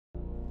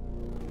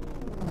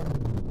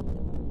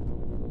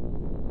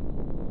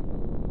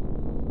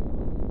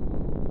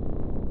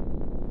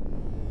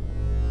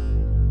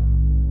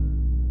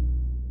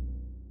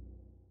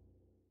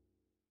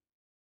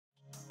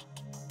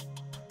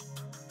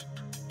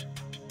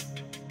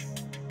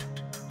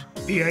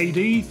The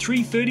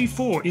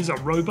AD334 is a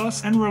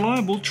robust and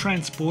reliable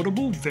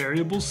transportable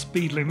variable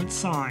speed limit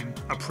sign,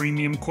 a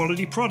premium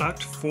quality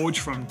product forged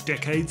from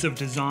decades of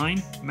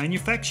design,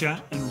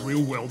 manufacture and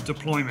real-world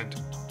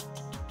deployment.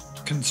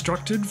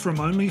 Constructed from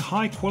only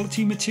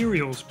high-quality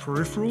materials,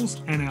 peripherals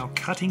and our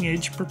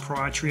cutting-edge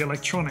proprietary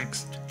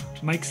electronics,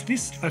 makes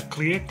this a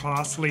clear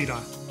class leader.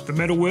 The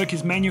metalwork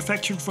is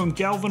manufactured from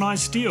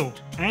galvanized steel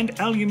and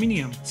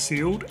aluminium,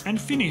 sealed and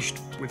finished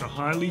with a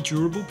highly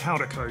durable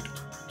powder coat.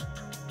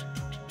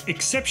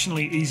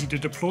 Exceptionally easy to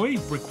deploy,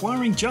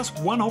 requiring just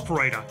one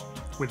operator.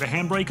 With the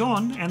handbrake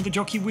on and the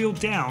jockey wheel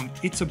down,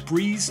 it's a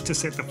breeze to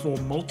set the 4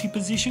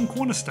 multi-position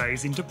corner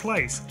stays into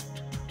place,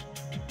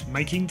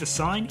 making the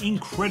sign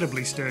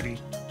incredibly sturdy.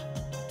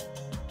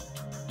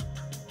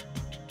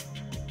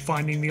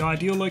 Finding the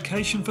ideal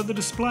location for the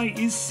display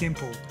is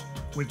simple.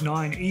 With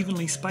 9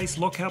 evenly spaced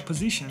lockout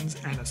positions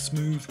and a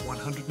smooth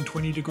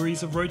 120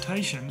 degrees of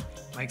rotation,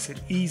 makes it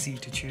easy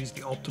to choose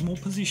the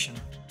optimal position.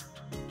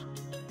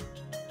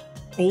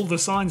 All the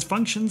sign's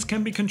functions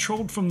can be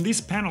controlled from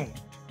this panel,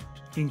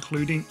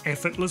 including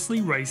effortlessly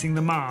raising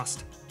the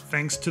mast,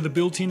 thanks to the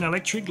built-in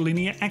electric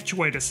linear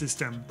actuator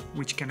system,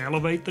 which can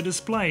elevate the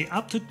display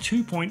up to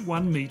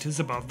 2.1 meters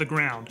above the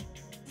ground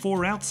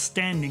for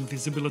outstanding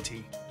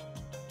visibility.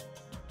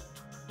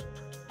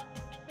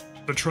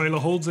 The trailer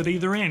holds at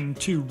either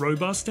end 2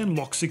 robust and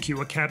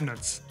lock-secure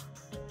cabinets.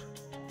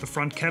 The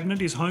front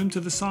cabinet is home to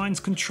the sign's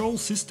control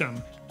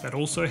system that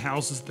also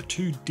houses the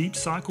 2 deep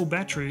cycle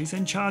batteries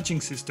and charging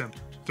system.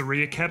 The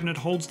rear cabinet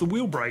holds the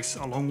wheel brace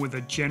along with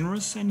a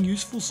generous and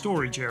useful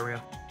storage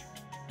area.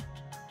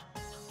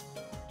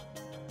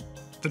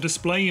 The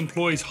display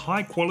employs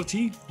high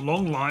quality,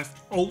 long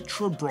life,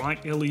 ultra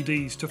bright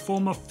LEDs to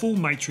form a full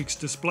matrix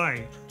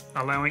display,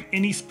 allowing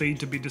any speed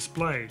to be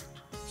displayed,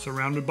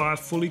 surrounded by a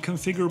fully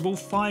configurable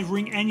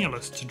 5-ring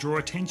annulus to draw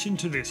attention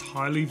to this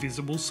highly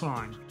visible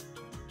sign.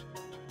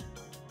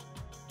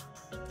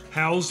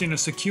 Housed in a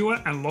secure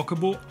and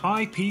lockable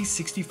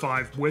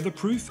IP65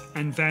 weatherproof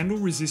and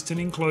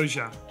vandal-resistant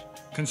enclosure,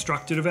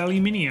 constructed of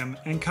aluminium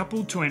and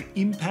coupled to an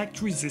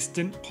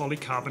impact-resistant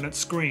polycarbonate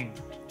screen,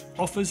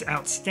 offers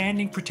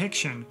outstanding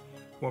protection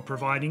while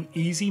providing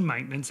easy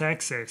maintenance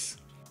access.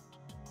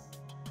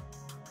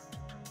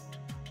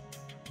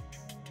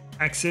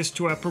 Access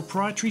to our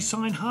proprietary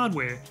sign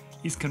hardware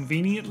is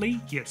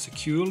conveniently yet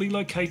securely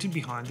located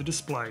behind the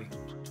display.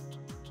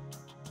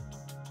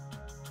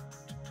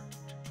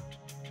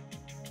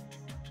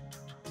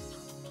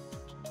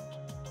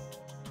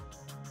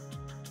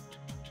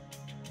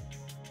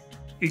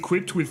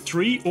 Equipped with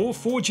 3 or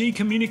 4G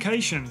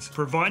communications,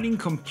 providing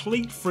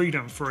complete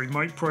freedom for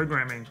remote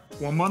programming,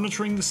 while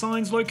monitoring the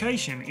sign's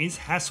location is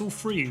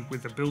hassle-free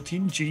with a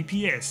built-in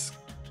GPS.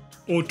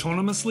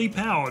 Autonomously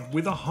powered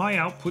with a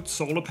high-output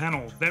solar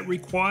panel that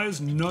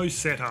requires no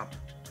setup,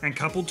 and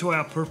coupled to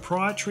our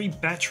proprietary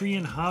battery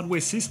and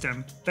hardware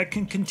system that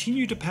can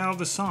continue to power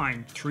the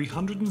sign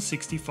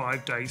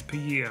 365 days per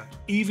year,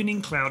 even in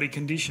cloudy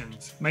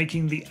conditions,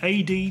 making the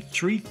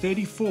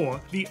AD334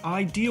 the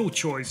ideal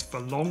choice for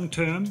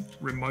long-term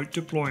remote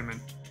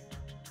deployment.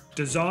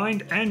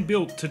 Designed and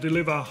built to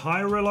deliver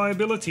higher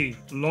reliability,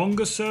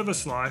 longer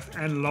service life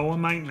and lower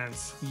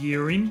maintenance,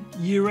 year in,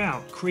 year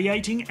out,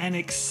 creating an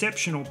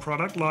exceptional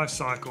product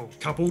lifecycle,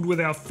 coupled with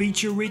our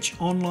feature-rich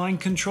online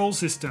control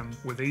system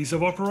with ease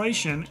of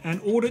operation and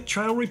audit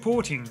trail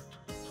reporting,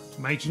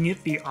 making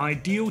it the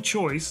ideal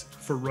choice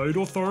for road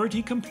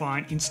authority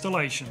compliant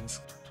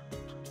installations.